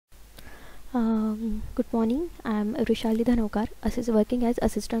Good morning. I'm Rushali Dhanokar, working as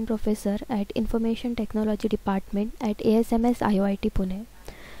Assistant Professor at Information Technology Department at ASMS IOIT Pune.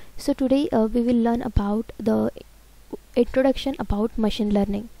 So today we will learn about the introduction about machine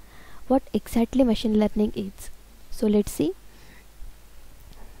learning. What exactly machine learning is. So let's see.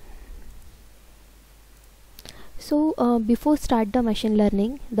 So before start the machine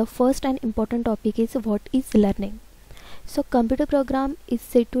learning, the first and important topic is what is learning. So computer program is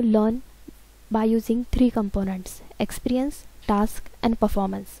said to learn by using three components: experience, task and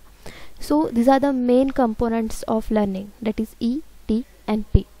performance. So these are the main components of learning, that is E, T and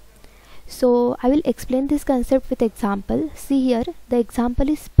P. So I will explain this concept with example. See here, the example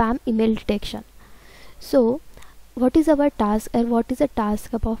is spam email detection. So what is our task, or what is a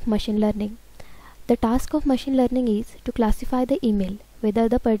task of machine learning? The task of machine learning is to classify the email, whether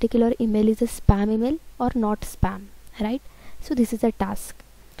the particular email is a spam email or not spam, right? So this is a task.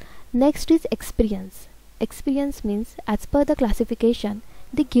 Next is experience. Experience means as per the classification,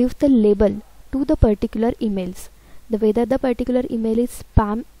 they give the label to the particular emails, whether the particular email is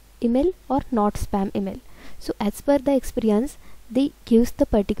spam email or not spam email. So as per the experience, they gives the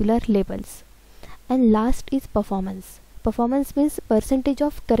particular labels. And last is performance. Performance means percentage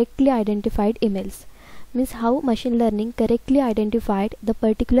of correctly identified emails. Means how machine learning correctly identified the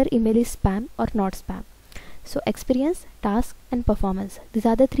particular email is spam or not spam. So experience, task and performance, these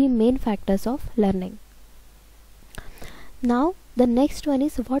are the three main factors of learning. Now the next one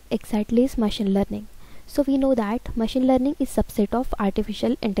is what exactly is machine learning. So we know that machine learning is subset of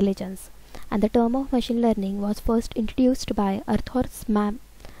artificial intelligence, and the term of machine learning was first introduced by Arthur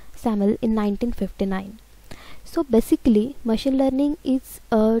Samuel in 1959. So basically machine learning is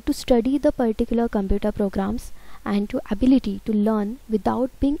to study the particular computer programs and to ability to learn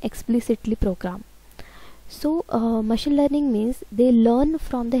without being explicitly programmed. So machine learning means they learn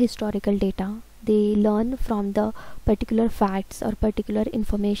from the historical data, they learn from the particular facts or particular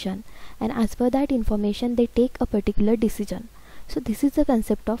information, and as per that information they take a particular decision. So this is the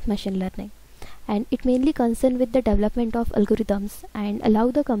concept of machine learning, and it mainly concerned with the development of algorithms and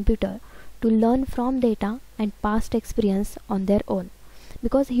allow the computer to learn from data and past experience on their own,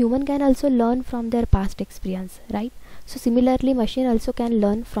 because human can also learn from their past experience, right? So similarly machine also can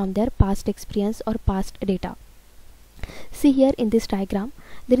learn from their past experience or past data. See here in this diagram,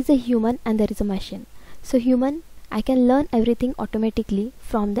 there is a human and there is a machine. So human, I can learn everything automatically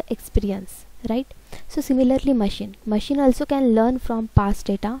from the experience, right? So similarly machine also can learn from past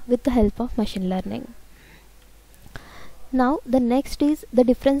data with the help of machine learning. Now the next is the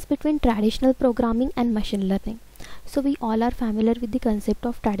difference between traditional programming and machine learning. So we all are familiar with the concept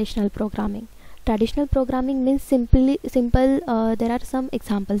of traditional programming. Traditional programming means simple. There are some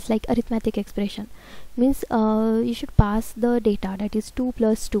examples like arithmetic expression. Means you should pass the data, that is 2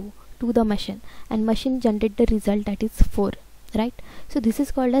 plus 2, to the machine, and machine generate the result, that is 4, right? So this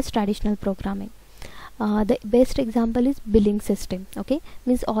is called as traditional programming. The best example is billing system. Okay,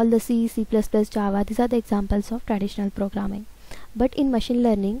 means all the C, C++, Java, these are the examples of traditional programming. But in machine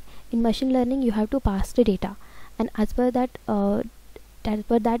learning you have to pass the data, and as per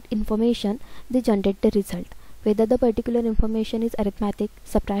that information they generate the result, whether the particular information is arithmetic,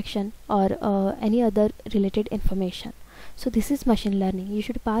 subtraction or any other related information. So this is machine learning. You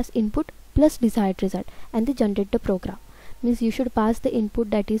should pass input plus desired result and they generate the program. Means you should pass the input,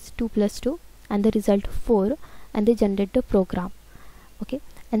 that is 2 plus 2, and the result 4, and they generate the program. Okay,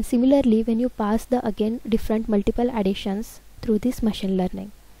 and similarly when you pass the again different multiple additions through this machine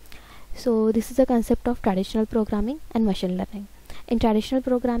learning. So this is the concept of traditional programming and machine learning. In traditional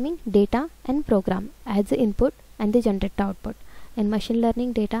programming, data and program as the input and they generate the output. In machine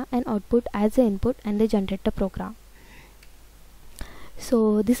learning, data and output as the input and they generate the program.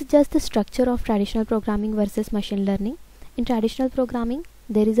 So this is just the structure of traditional programming versus machine learning. In traditional programming,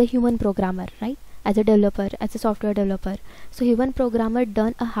 there is a human programmer, right? As a developer, as a software developer. So human programmer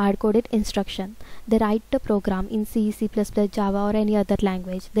done a hard-coded instruction. They write the program in C, C++, Java or any other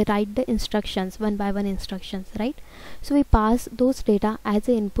language. They write the instructions, one by one instructions, right? So we pass those data as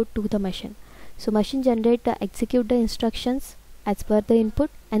an input to the machine. So machine execute the instructions as per the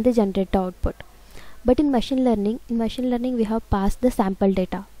input and they generate the output. But in machine learning we have passed the sample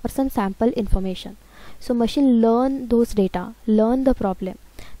data or some sample information. So machine learn those data, learn the problem.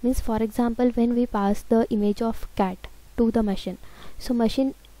 Means for example when we pass the image of cat to the machine, so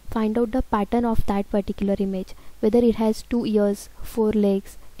machine find out the pattern of that particular image, whether it has 2 ears, 4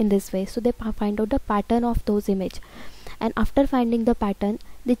 legs, in this way. So they find out the pattern of those image, and after finding the pattern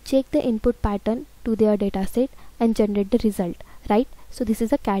they check the input pattern to their dataset and generate the result, right? So this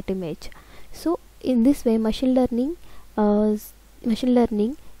is a cat image. So in this way machine learning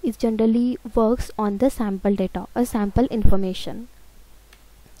it generally works on the sample data or sample information.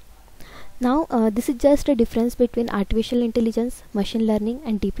 Now this is just a difference between artificial intelligence, machine learning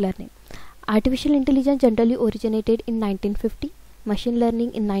and deep learning. Artificial intelligence generally originated in 1950, machine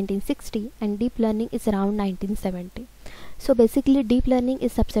learning in 1960, and deep learning is around 1970. So basically deep learning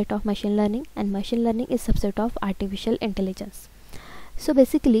is subset of machine learning and machine learning is subset of artificial intelligence. So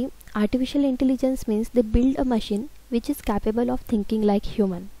basically artificial intelligence means they build a machine which is capable of thinking like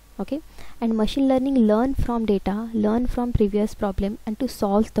human, okay, and machine learning learn from data, learn from previous problem and to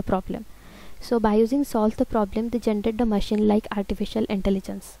solve the problem. So by using solve the problem they generate the machine like artificial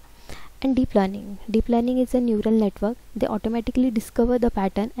intelligence. And deep learning is a neural network. They automatically discover the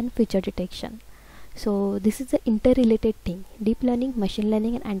pattern and feature detection. So this is an interrelated thing. Deep learning, machine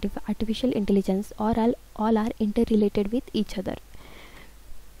learning and artificial intelligence all are interrelated with each other.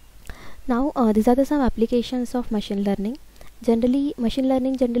 Now these are some applications of machine learning. Machine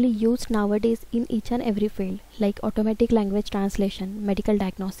learning generally used nowadays in each and every field, like automatic language translation, medical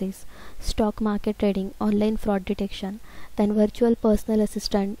diagnosis, stock market trading, online fraud detection, then virtual personal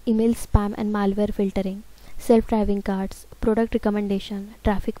assistant, email spam and malware filtering, self-driving cars, product recommendation,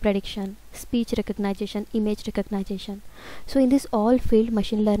 traffic prediction, speech recognition, image recognition. So in this all field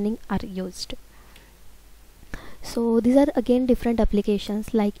machine learning are used. So these are again different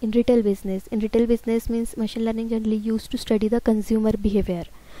applications, like in retail business. In retail business means machine learning generally used to study the consumer behavior.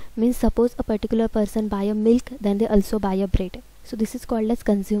 Means suppose a particular person buy a milk, then they also buy a bread. So this is called as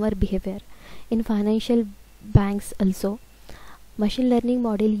consumer behavior. In financial banks also, machine learning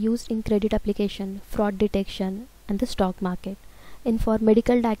model used in credit application, fraud detection and the stock market. In for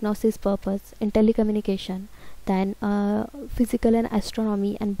medical diagnosis purpose, in telecommunication, then physical and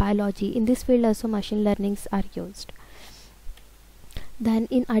astronomy and biology. In this field also machine learnings are used. Then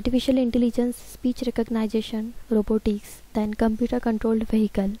in artificial intelligence, speech recognition, robotics, then computer controlled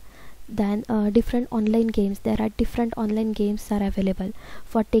vehicle, then different online games. There are different online games are available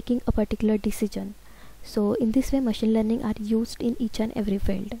for taking a particular decision. So in this way machine learning are used in each and every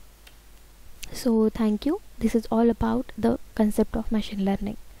field. So thank you. This is all about the concept of machine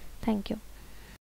learning. Thank you.